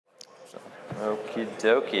Okie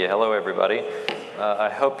dokie. Hello, everybody.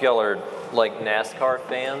 I hope y'all are like NASCAR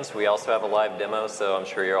fans. We also have a live demo, so I'm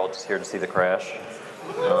sure you're all just here to see the crash.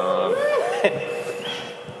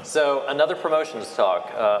 So another promotions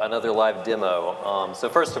talk, another live demo. So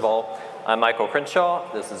first of all, I'm Michael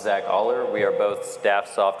Crenshaw. This is Zach Aller. We are both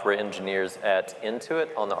staff software engineers at Intuit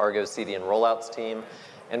on the Argo CD and rollouts team.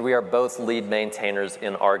 And we are both lead maintainers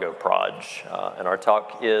in Argo Proj. And our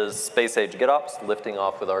talk is Space Age GitOps, lifting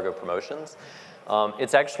off with Argo promotions.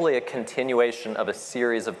 It's actually a continuation of a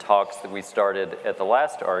series of talks that we started at the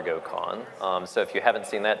last ArgoCon. So if you haven't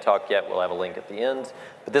seen that talk yet, we'll have a link at the end.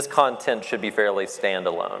 But this content should be fairly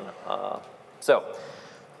standalone. So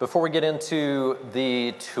before we get into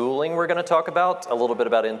the tooling we're going to talk about, a little bit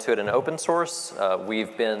about Intuit and open source.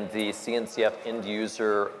 We've been the CNCF End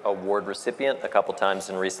User Award recipient a couple times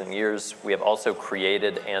in recent years. We have also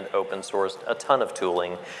created and open sourced a ton of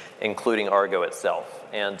tooling, including Argo itself.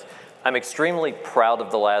 And I'm extremely proud of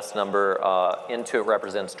the last number. Intuit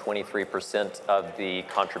represents 23% of the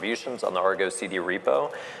contributions on the Argo CD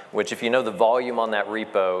repo, which if you know the volume on that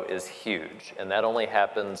repo is huge. And that only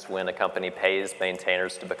happens when a company pays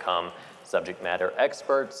maintainers to become subject matter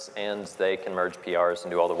experts, and they can merge PRs and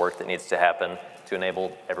do all the work that needs to happen to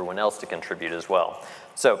enable everyone else to contribute as well.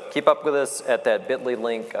 So keep up with us at that bit.ly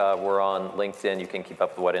link. We're on LinkedIn. You can keep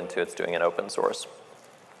up with what Intuit's doing in open source.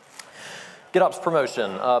 GitOps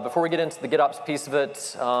promotion. Before we get into the GitOps piece of it,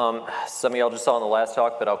 some of y'all just saw in the last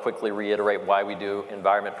talk, but I'll quickly reiterate why we do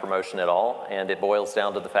environment promotion at all. And it boils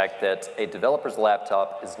down to the fact that a developer's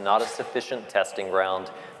laptop is not a sufficient testing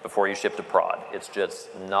ground before you ship to prod. It's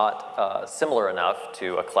just not similar enough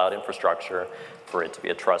to a cloud infrastructure for it to be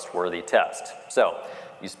a trustworthy test. So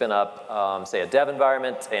you spin up, say, a dev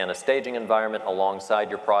environment and a staging environment alongside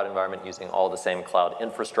your prod environment using all the same cloud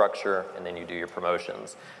infrastructure, and then you do your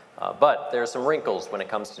promotions. But there are some wrinkles when it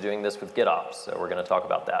comes to doing this with GitOps, so we're going to talk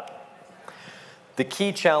about that. The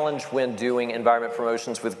key challenge when doing environment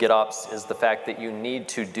promotions with GitOps is the fact that you need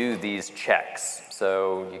to do these checks.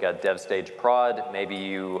 So you got dev stage prod, maybe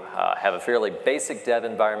you have a fairly basic dev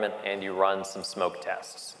environment and you run some smoke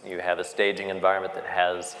tests. You have a staging environment that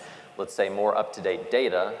has, let's say, more up-to-date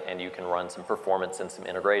data, and you can run some performance and some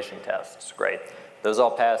integration tests. Great. Those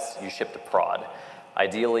all pass, you ship to prod.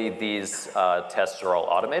 Ideally, these tests are all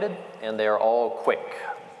automated, and they are all quick.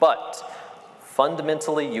 But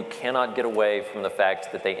fundamentally, you cannot get away from the fact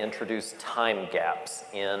that they introduce time gaps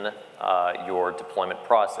in your deployment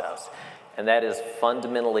process. And that is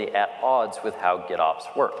fundamentally at odds with how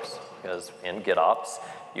GitOps works. Because in GitOps,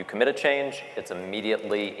 you commit a change, it's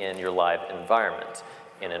immediately in your live environment.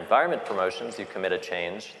 In environment promotions, you commit a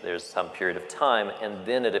change, there's some period of time, and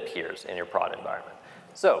then it appears in your prod environment.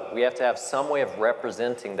 So we have to have some way of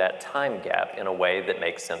representing that time gap in a way that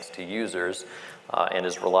makes sense to users and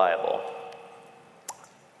is reliable.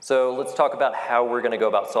 So let's talk about how we're going to go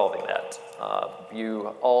about solving that. You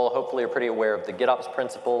all hopefully are pretty aware of the GitOps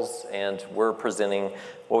principles, and we're presenting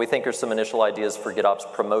what we think are some initial ideas for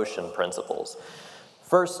GitOps promotion principles.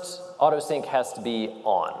 First, autosync has to be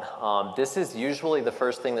on. This is usually the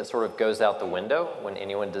first thing that sort of goes out the window when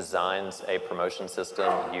anyone designs a promotion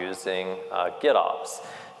system using GitOps.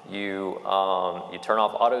 You turn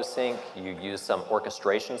off autosync, you use some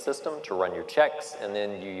orchestration system to run your checks, and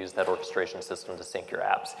then you use that orchestration system to sync your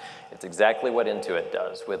apps. It's exactly what Intuit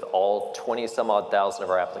does. With all 20-some-odd thousand of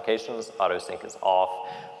our applications, autosync is off,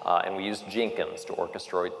 and we use Jenkins to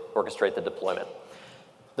orchestrate the deployment.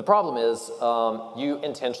 The problem is you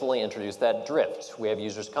intentionally introduce that drift. We have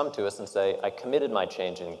users come to us and say, I committed my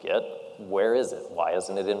change in Git. Where is it? Why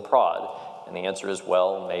isn't it in prod? And the answer is,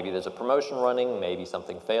 well, maybe there's a promotion running, maybe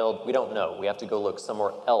something failed. We don't know. We have to go look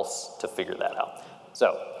somewhere else to figure that out.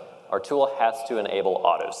 So our tool has to enable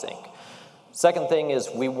autosync. Second thing is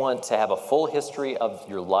we want to have a full history of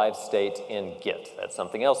your live state in Git. That's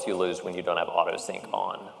something else you lose when you don't have autosync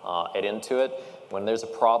on. At Intuit, when there's a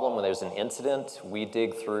problem, when there's an incident, we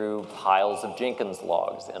dig through piles of Jenkins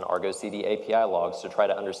logs and Argo CD API logs to try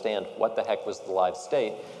to understand what the heck was the live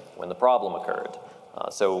state when the problem occurred.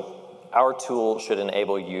 So our tool should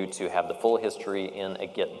enable you to have the full history in a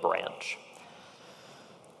Git branch.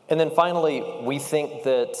 And then finally, we think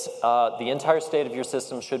that the entire state of your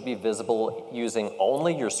system should be visible using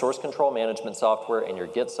only your source control management software and your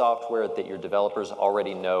Git software that your developers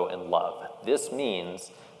already know and love. This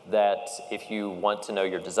means that if you want to know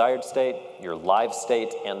your desired state, your live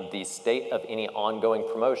state, and the state of any ongoing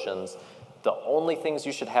promotions, the only things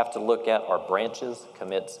you should have to look at are branches,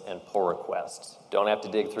 commits, and pull requests. Don't have to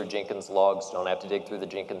dig through Jenkins logs, don't have to dig through the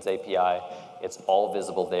Jenkins API. It's all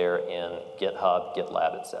visible there in GitHub,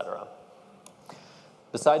 GitLab, etc.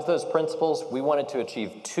 Besides those principles, we wanted to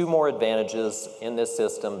achieve 2 more advantages in this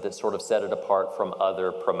system that sort of set it apart from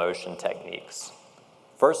other promotion techniques.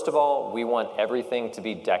 First of all, we want everything to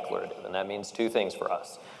be declarative, and that means 2 things for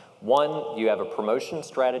us. One, you have a promotion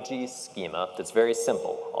strategy schema that's very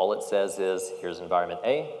simple. All it says is, here's environment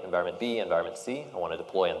A, environment B, environment C. I want to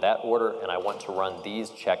deploy in that order, and I want to run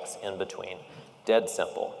these checks in between. Dead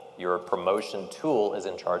simple. Your promotion tool is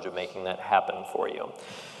in charge of making that happen for you.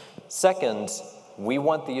 Second, we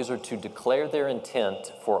want the user to declare their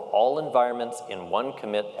intent for all environments in one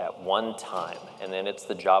commit at one time, and then it's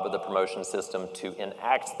the job of the promotion system to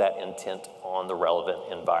enact that intent on the relevant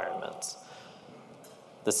environments.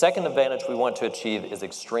 The second advantage we want to achieve is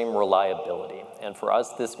extreme reliability, and for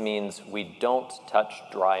us this means we don't touch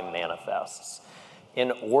dry manifests.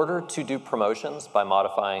 In order to do promotions by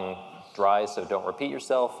modifying dry, so don't repeat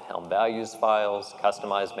yourself, Helm values files,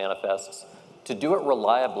 customized manifests, to do it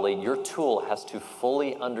reliably, your tool has to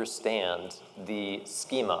fully understand the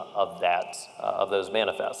schema of those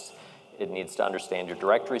manifests. It needs to understand your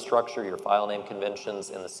directory structure, your file name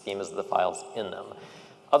conventions, and the schemas of the files in them.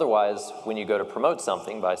 Otherwise, when you go to promote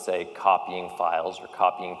something by, say, copying files or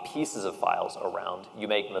copying pieces of files around, you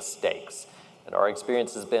make mistakes. And our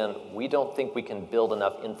experience has been, we don't think we can build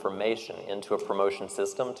enough information into a promotion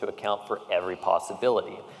system to account for every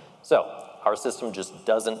possibility. So, our system just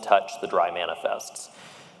doesn't touch the dry manifests.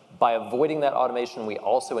 By avoiding that automation, we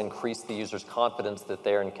also increase the user's confidence that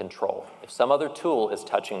they're in control. If some other tool is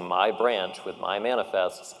touching my branch with my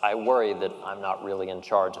manifests, I worry that I'm not really in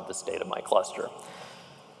charge of the state of my cluster.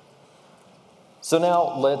 So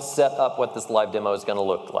now let's set up what this live demo is going to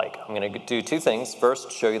look like. I'm going to do 2 things.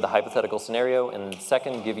 First, show you the hypothetical scenario, and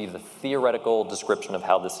second, give you the theoretical description of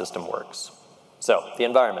how the system works. So, the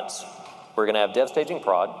environments. We're going to have dev staging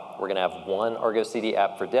prod. We're going to have 1 Argo CD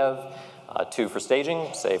app for dev, 2 for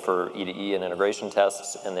staging, say for E2E and integration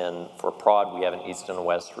tests, and then for prod, we have an east and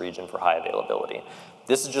west region for high availability.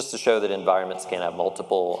 This is just to show that environments can have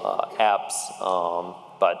multiple apps,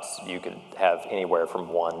 but you could have anywhere from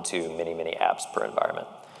 1 to many, many apps per environment.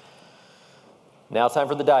 Now time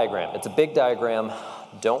for the diagram. It's a big diagram.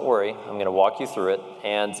 Don't worry, I'm going to walk you through it,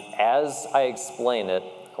 and as I explain it,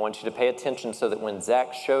 I want you to pay attention so that when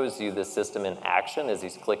Zach shows you the system in action as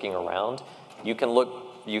he's clicking around, you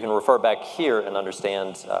can refer back here and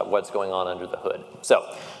understand what's going on under the hood.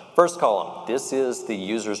 So, first column, this is the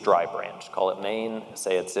user's dry branch. Call it main,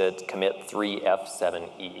 say it's at commit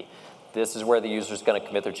 3F7E. This is where the user's going to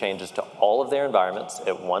commit their changes to all of their environments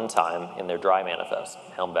at one time in their dry manifest.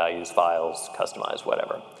 Helm values, files, customized,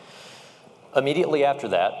 whatever. Immediately after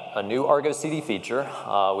that, a new Argo CD feature,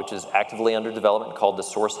 which is actively under development called the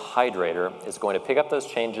source hydrator, is going to pick up those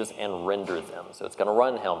changes and render them. So it's going to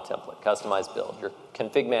run Helm template, customized build, your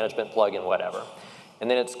config management plugin, whatever.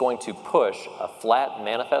 And then it's going to push a flat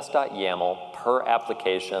manifest.yaml per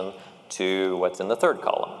application to what's in the third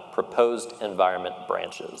column, proposed environment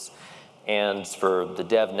branches. And for the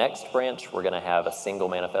dev next branch, we're going to have a single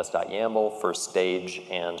manifest.yaml. For stage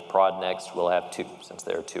and prod next, we'll have 2, since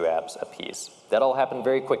there are 2 apps apiece. That'll happen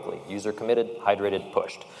very quickly. User committed, hydrated,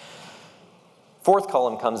 pushed. Fourth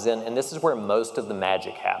column comes in, and this is where most of the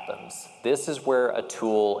magic happens. This is where a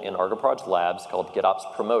tool in Argo Proj Labs called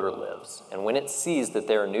GitOps Promoter lives. And when it sees that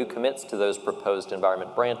there are new commits to those proposed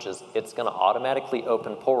environment branches, it's going to automatically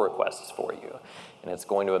open pull requests for you. And it's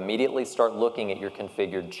going to immediately start looking at your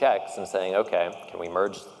configured checks and saying, okay, can we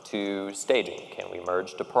merge to staging? Can we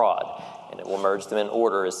merge to prod? And it will merge them in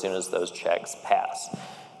order as soon as those checks pass.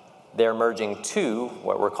 They're merging to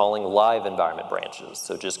what we're calling live environment branches,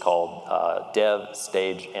 so just called dev,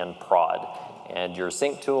 stage, and prod. And your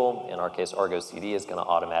sync tool, in our case Argo CD, is going to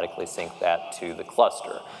automatically sync that to the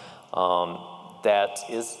cluster.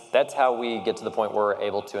 That's how we get to the point where we're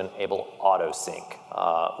able to enable auto sync.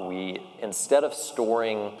 Instead of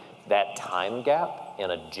storing that time gap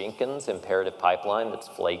in a Jenkins imperative pipeline that's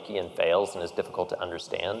flaky and fails and is difficult to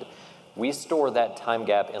understand, we store that time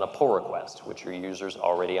gap in a pull request, which your users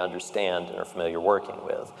already understand and are familiar working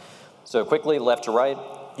with. So quickly, left to right,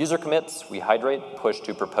 user commits, we hydrate, push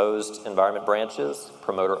to proposed environment branches,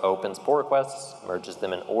 promoter opens pull requests, merges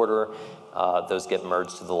them in order, those get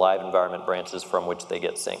merged to the live environment branches from which they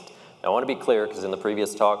get synced. Now I want to be clear, because in the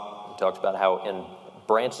previous talk, we talked about how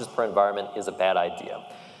branches per environment is a bad idea.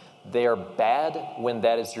 They are bad when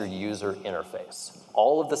that is your user interface.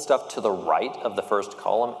 All of the stuff to the right of the first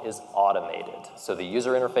column is automated. So the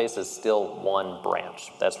user interface is still one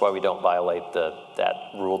branch. That's why we don't violate that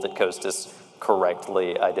rule that Kostas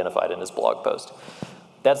correctly identified in his blog post.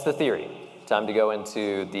 That's the theory. Time to go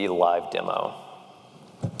into the live demo.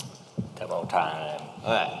 time.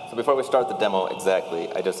 All right, so before we start the demo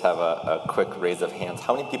exactly, I just have a quick raise of hands.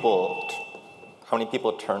 How many people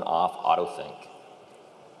turn off autosync?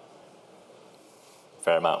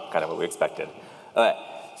 Fair amount, kind of what we expected. All right,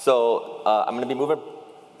 so I'm going to be moving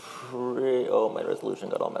oh, my resolution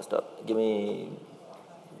got all messed up. Give me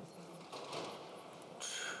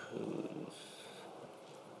 2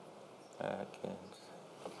 seconds.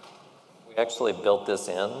 We actually built this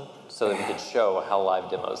in so that we could show how live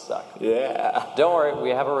demos suck. Yeah. Don't worry,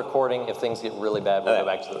 we have a recording. If things get really bad, we'll go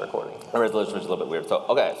back to the recording. The resolution is a little bit weird. So,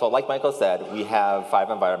 okay, so like Michael said, we have 5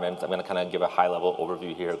 environments. I'm going to kind of give a high-level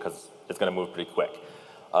overview here because it's going to move pretty quick.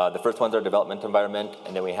 The first one's our development environment,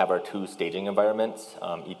 and then we have our 2 staging environments,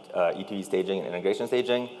 ETV staging and integration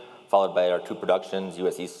staging, followed by our 2 productions,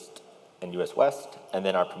 US East and US West, and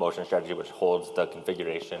then our promotion strategy, which holds the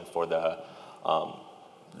configuration for the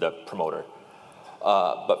promoter.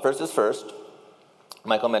 But first is first.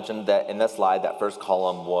 Michael mentioned that in this slide, that first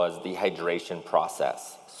column was the hydration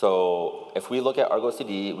process. So if we look at Argo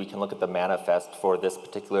CD, we can look at the manifest for this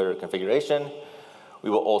particular configuration. We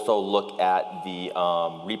will also look at the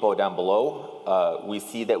repo down below. We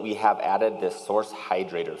see that we have added this source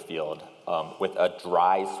hydrator field with a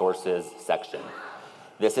dry sources section.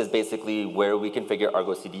 This is basically where we configure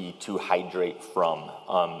Argo CD to hydrate from.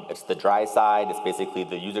 It's the dry side. It's basically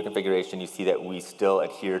the user configuration. You see that we still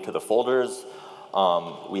adhere to the folders.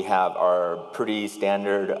 We have our pretty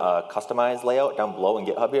standard customized layout down below in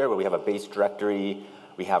GitHub here, where we have a base directory.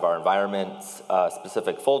 We have our environments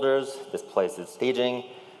specific folders. This place is staging.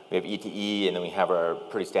 We have ETE, and then we have our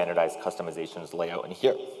pretty standardized customizations layout in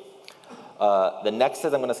here. The next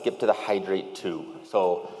is I'm going to skip to the hydrate to.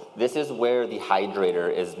 So this is where the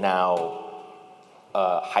hydrator is now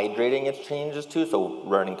hydrating its changes to, so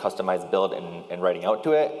running customized build and writing out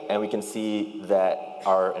to it. And we can see that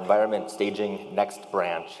our environment staging next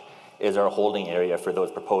branch is our holding area for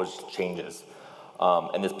those proposed changes.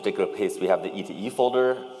 In this particular case, we have the ETE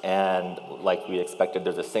folder, and like we expected,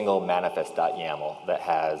 there's a single manifest.yaml that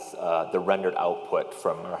has the rendered output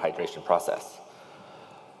from our hydration process.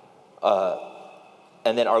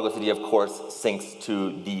 And then Argo CD, of course, syncs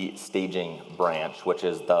to the staging branch, which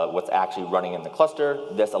is what's actually running in the cluster.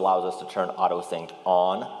 This allows us to turn autosync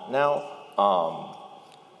on now,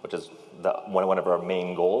 which is one of our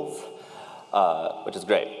main goals, which is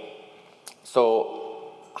great.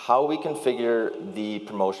 So how we configure the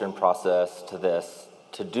promotion process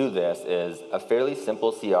to do this is a fairly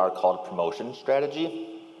simple CR called promotion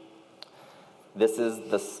strategy. This is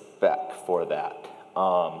the spec for that.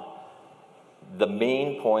 The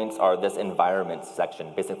main points are this environment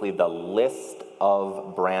section, basically the list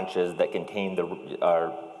of branches that contain the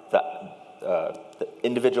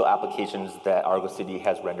individual applications that Argo CD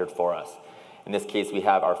has rendered for us. In this case, we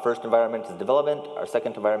have our first environment is development, our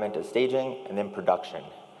second environment is staging, and then production.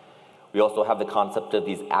 We also have the concept of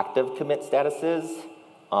these active commit statuses.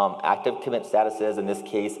 Active commit statuses in this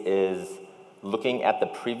case is looking at the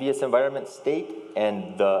previous environment state,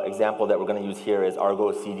 and the example that we're going to use here is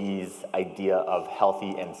Argo CD's idea of healthy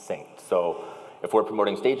and synced. So if we're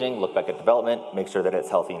promoting staging, look back at development, make sure that it's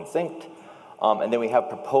healthy and synced. And then we have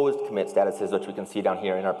proposed commit statuses, which we can see down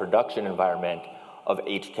here in our production environment of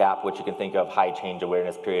HCAP, which you can think of high change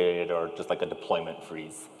awareness period or just like a deployment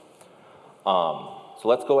freeze. So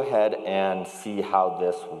let's go ahead and see how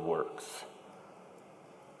this works.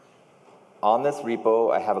 On this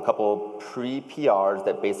repo, I have a couple pre-PRs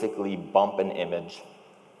that basically bump an image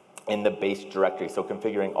in the base directory. So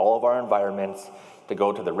configuring all of our environments to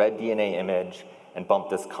go to the red DNA image and bump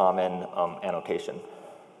this common annotation.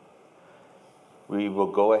 We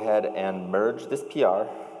will go ahead and merge this PR.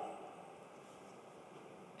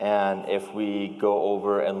 And if we go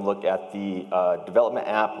over and look at the development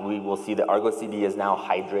app, we will see that Argo CD is now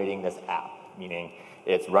hydrating this app, meaning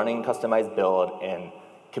it's running customized build and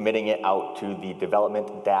committing it out to the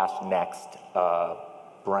development-next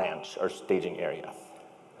branch or staging area.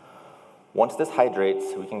 Once this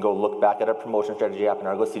hydrates, we can go look back at our promotion strategy app in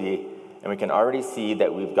Argo CD, and we can already see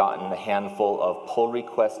that we've gotten a handful of pull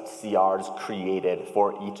request CRs created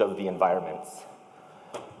for each of the environments.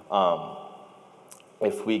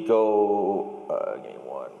 If we go, give me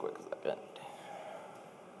one quick second.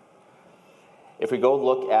 If we go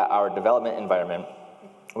look at our development environment,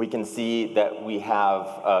 we can see that we have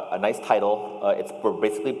a nice title. We're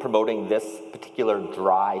basically promoting this particular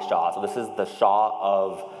dry SHA. So this is the SHA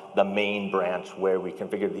of the main branch where we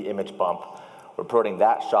configured the image bump. We're promoting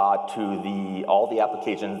that SHA to all the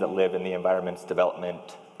applications that live in the environment's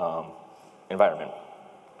development environment.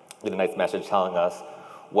 Get a nice message telling us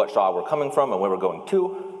what SHA we're coming from and where we're going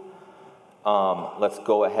to. Let's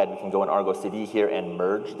go ahead. We can go in Argo CD here and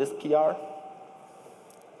merge this PR.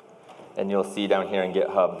 And you'll see down here in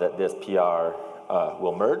GitHub that this PR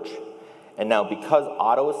will merge. And now because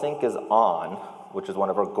auto-sync is on, which is one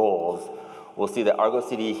of our goals, we'll see that Argo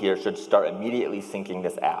CD here should start immediately syncing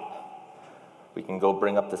this app. We can go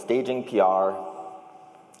bring up the staging PR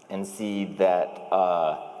and see that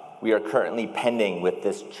we are currently pending with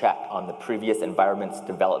this check on the previous environment's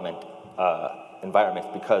development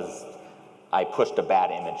environment because I pushed a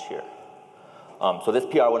bad image here. So this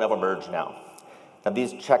PR will never merge now. Now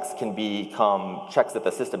these checks can become checks that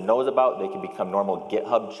the system knows about. They can become normal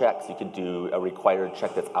GitHub checks. You could do a required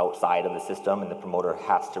check that's outside of the system, and the promoter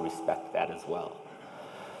has to respect that as well.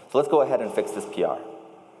 So let's go ahead and fix this PR,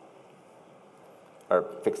 or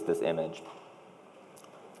fix this image.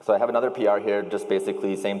 So I have another PR here, just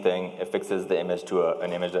basically same thing. It fixes the image to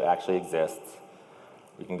an image that actually exists.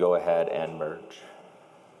 We can go ahead and merge.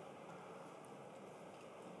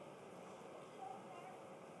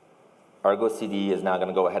 Argo CD is now going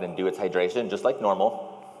to go ahead and do its hydration just like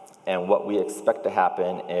normal. And what we expect to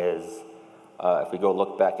happen is, if we go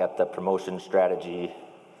look back at the promotion strategy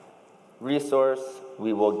resource,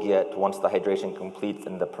 we will get, once the hydration completes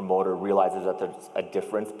and the promoter realizes that there's a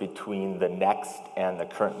difference between the next and the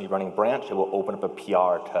currently running branch, it will open up a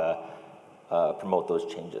PR to promote those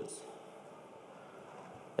changes.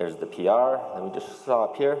 There's the PR that we just saw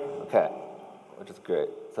up here. Okay, which is great.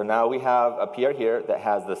 So now we have a PR here that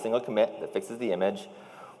has the single commit that fixes the image.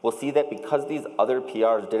 We'll see that because these other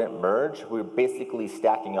PRs didn't merge, we're basically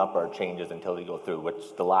stacking up our changes until they go through,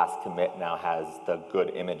 which the last commit now has the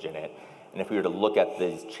good image in it. And if we were to look at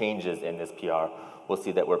these changes in this PR, we'll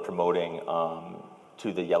see that we're promoting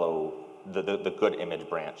to the yellow, the good image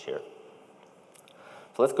branch here.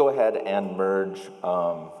 So let's go ahead and merge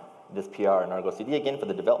this PR in Argo CD again for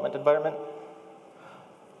the development environment.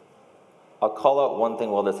 I'll call out one thing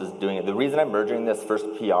while this is doing it. The reason I'm merging this first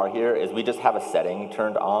PR here is we just have a setting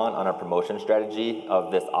turned on our promotion strategy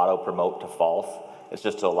of this auto promote to false. It's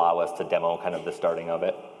just to allow us to demo kind of the starting of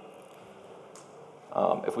it.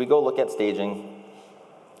 If we go look at staging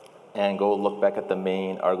and go look back at the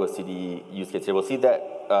main Argo CD use case here, we'll see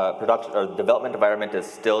that production or development environment is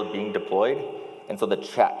still being deployed, and so the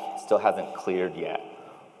check still hasn't cleared yet.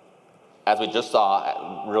 As we just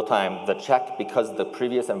saw real time, the check, because the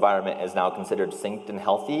previous environment is now considered synced and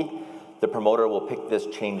healthy, the promoter will pick this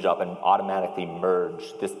change up and automatically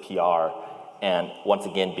merge this PR. And once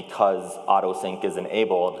again, because auto sync is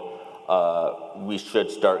enabled, we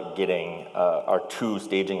should start getting our two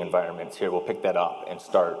staging environments here. We'll pick that up and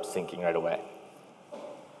start syncing right away.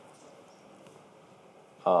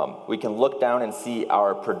 We can look down and see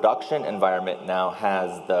our production environment now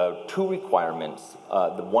has the two requirements,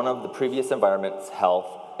 one of the previous environment's health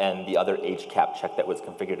and the other HCAP check that was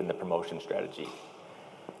configured in the promotion strategy.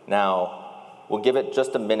 Now, we'll give it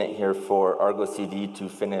just a minute here for Argo CD to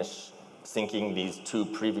finish syncing these two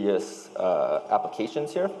previous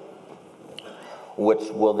applications here, which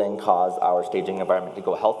will then cause our staging environment to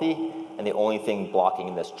go healthy, and the only thing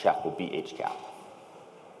blocking this check will be HCAP.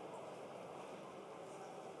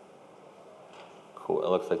 Cool, it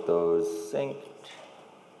looks like those synced.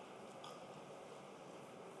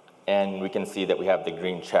 And we can see that we have the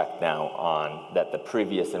green check now on that the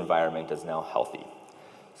previous environment is now healthy.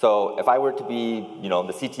 So if I were to be, the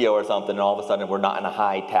CTO or something, and all of a sudden we're not in a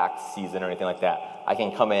high tax season or anything like that, I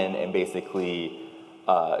can come in and basically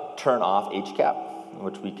turn off HCAP,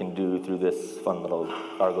 which we can do through this fun little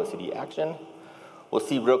Argo CD action. We'll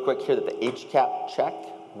see real quick here that the HCAP check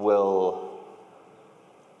will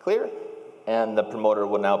clear, and the promoter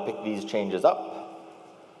will now pick these changes up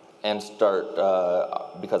and start,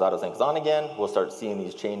 because AutoSync is on again, we'll start seeing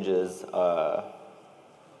these changes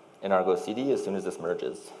in Argo CD as soon as this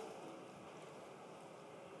merges.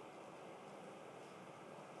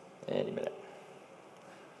 Any minute.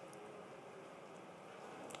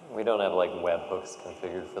 We don't have like webhooks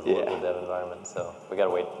configured for the local dev environment, so we gotta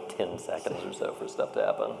wait 10 seconds or so for stuff to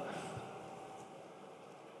happen.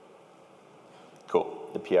 Cool,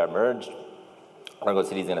 the PR merged. Argo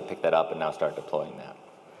CD is gonna pick that up and now start deploying that.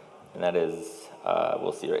 And that is,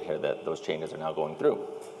 we'll see right here that those changes are now going through.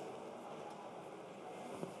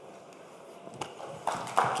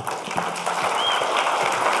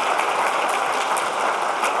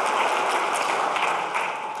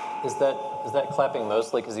 Is that clapping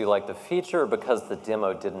mostly because you like the feature or because the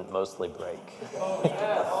demo didn't mostly break?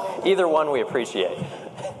 Either one we appreciate.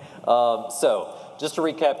 So just to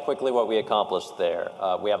recap quickly what we accomplished there.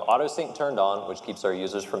 We have AutoSync turned on, which keeps our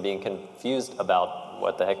users from being confused about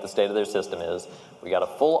what the heck the state of their system is. We got a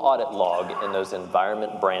full audit log in those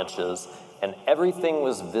environment branches, and everything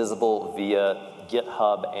was visible via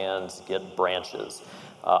GitHub and Git branches.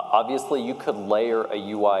 Obviously, you could layer a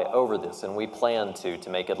UI over this, and we plan to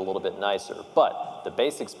make it a little bit nicer. But the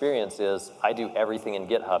base experience is I do everything in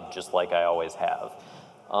GitHub just like I always have.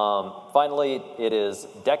 Finally, it is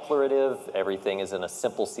declarative. Everything is in a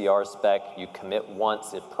simple CR spec. You commit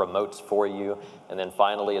once, it promotes for you. And then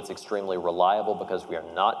finally, it's extremely reliable because we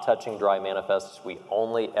are not touching dry manifests. We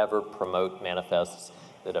only ever promote manifests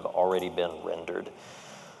that have already been rendered.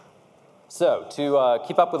 So to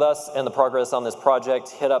keep up with us and the progress on this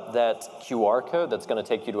project, hit up that QR code that's going to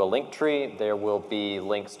take you to a link tree. There will be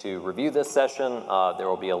links to review this session. There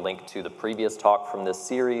will be a link to the previous talk from this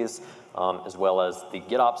series, as well as the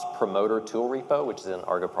GitOps promoter tool repo, which is in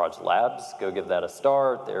Argo Proj Labs. Go give that a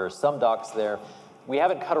star. There are some docs there. We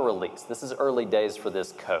haven't cut a release. This is early days for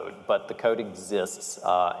this code, but the code exists,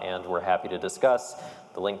 and we're happy to discuss.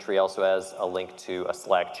 The link tree also has a link to a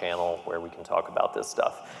Slack channel where we can talk about this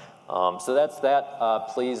stuff. So that's that.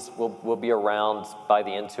 Please, we'll be around by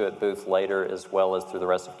the Intuit booth later, as well as through the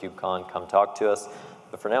rest of KubeCon. Come talk to us.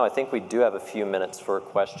 But for now, I think we do have a few minutes for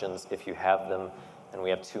questions if you have them, and we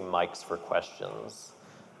have 2 mics for questions,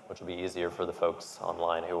 which will be easier for the folks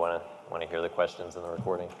online who want to hear the questions in the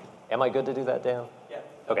recording. Am I good to do that, Dan? Yeah.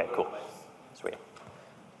 Okay, cool. Sweet.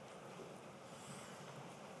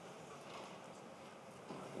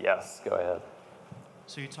 Yes, go ahead.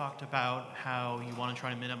 So you talked about how you want to try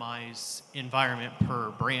to minimize environment per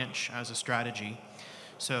branch as a strategy.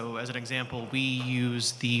 So as an example, we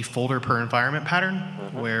use the folder per environment pattern,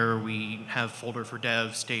 where we have folder for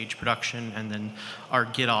dev, stage, production, and then our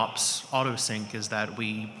GitOps autosync is that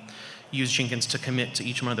we use Jenkins to commit to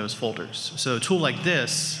each one of those folders. So a tool like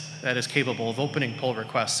this that is capable of opening pull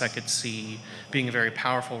requests, I could see being a very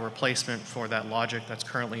powerful replacement for that logic that's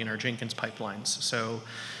currently in our Jenkins pipelines. So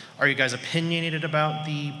are you guys opinionated about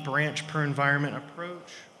the branch per environment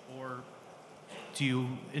approach, or do you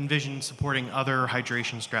envision supporting other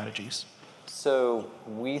hydration strategies? So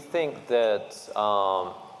we think that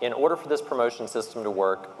in order for this promotion system to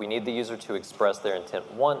work, we need the user to express their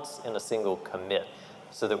intent once in a single commit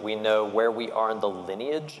so that we know where we are in the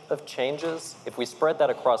lineage of changes. If we spread that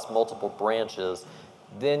across multiple branches,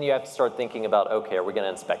 then you have to start thinking about, okay, are we going to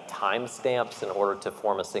inspect timestamps in order to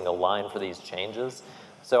form a single line for these changes?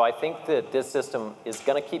 So I think that this system is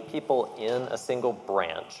going to keep people in a single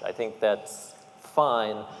branch. I think that's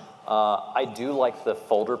fine. I do like the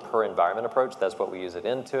folder per environment approach. That's what we use at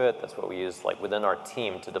Intuit. That's what we use like within our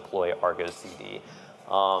team to deploy Argo CD.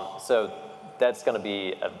 So that's going to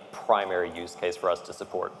be a primary use case for us to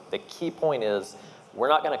support. The key point is we're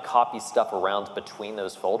not going to copy stuff around between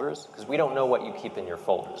those folders because we don't know what you keep in your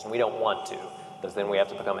folders, and we don't want to, because then we have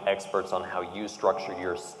to become experts on how you structure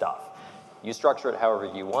your stuff. You structure it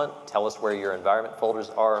however you want. Tell us where your environment folders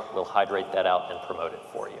are. We'll hydrate that out and promote it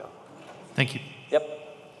for you. Thank you. Yep.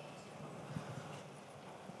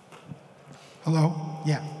 Hello.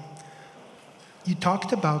 Yeah. You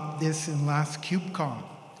talked about this in last KubeCon.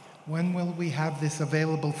 When will we have this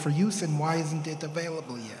available for use, and why isn't it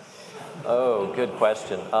available yet? Oh, good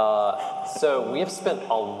question. So we have spent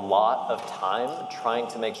a lot of time trying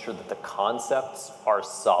to make sure that the concepts are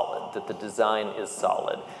solid, that the design is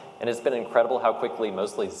solid. And it's been incredible how quickly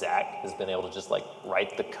mostly Zach has been able to just like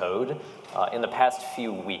write the code in the past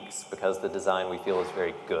few weeks because the design we feel is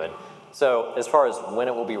very good. So as far as when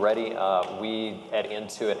it will be ready, we at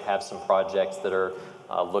Intuit have some projects that are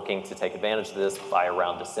looking to take advantage of this by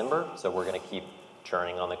around December. So we're going to keep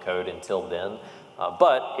churning on the code until then.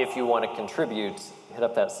 But if you want to contribute, hit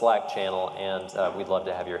up that Slack channel, and we'd love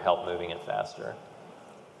to have your help moving it faster.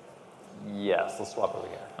 Yes, let's swap over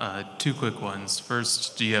here. 2 quick ones.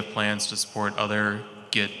 First, do you have plans to support other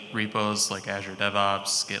Git repos like Azure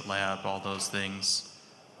DevOps, GitLab, all those things?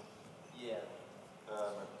 Yeah.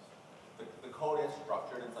 The code is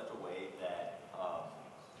structured in such a way that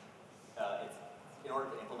it's, in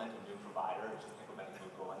order to implement a new provider, it's just implementing a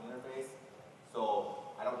new growing interface.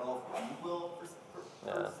 So I don't know if we will per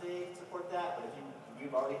se support that, but if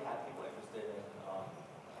we've already had people interested in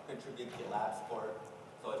contributing GitLab support.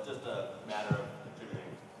 So it's just a matter of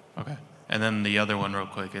contributing. Okay. And then the other one real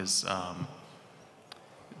quick is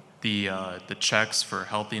the checks for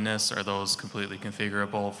healthiness, are those completely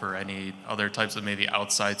configurable for any other types of maybe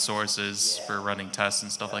outside sources for running tests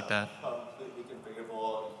and stuff like that? Completely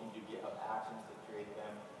configurable. You can do GitHub actions to create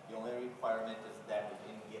them. The only requirement is that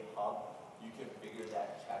within GitHub, you configure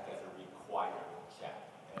that check as a required check.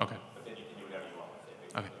 Okay. But then you can do whatever you want with it,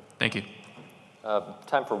 basically. Okay. Thank you.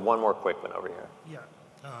 Time for one more quick one over here. Yeah,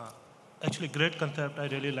 actually great concept, I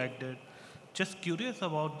really liked it. Just curious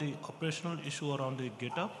about the operational issue around the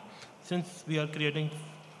GitHub. Since we are creating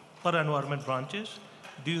per environment branches,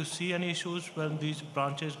 do you see any issues when these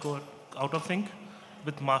branches go out of sync?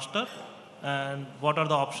 with master, and what are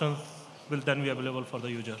the options will then be available for the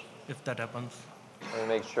user if that happens? Let me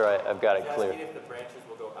make sure I've got it clear. If the branches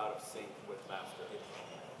will go out of sync with master.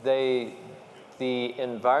 The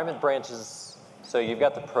environment branches, so you've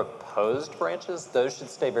got the proposed branches, those should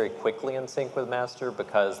stay very quickly in sync with master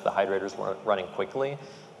because the hydrators weren't running quickly.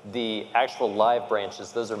 The actual live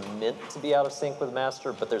branches, those are meant to be out of sync with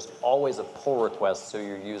master, but there's always a pull request so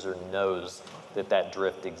your user knows that that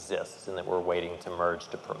drift exists and that we're waiting to merge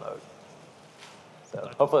to promote. So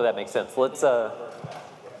hopefully that makes sense. Let's, They're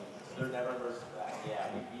never merged back. Yeah,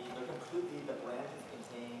 they're completely, the branches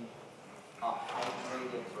contain a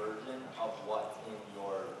hydrated version of what's in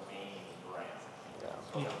your main branch. yeah.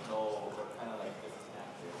 So there's no, they're kind of like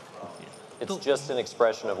disconnected from. It's just an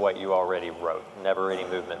expression of what you already wrote, never any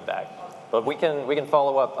movement back. But we can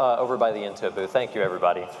follow up over by the Intuit booth. Thank you,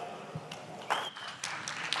 everybody.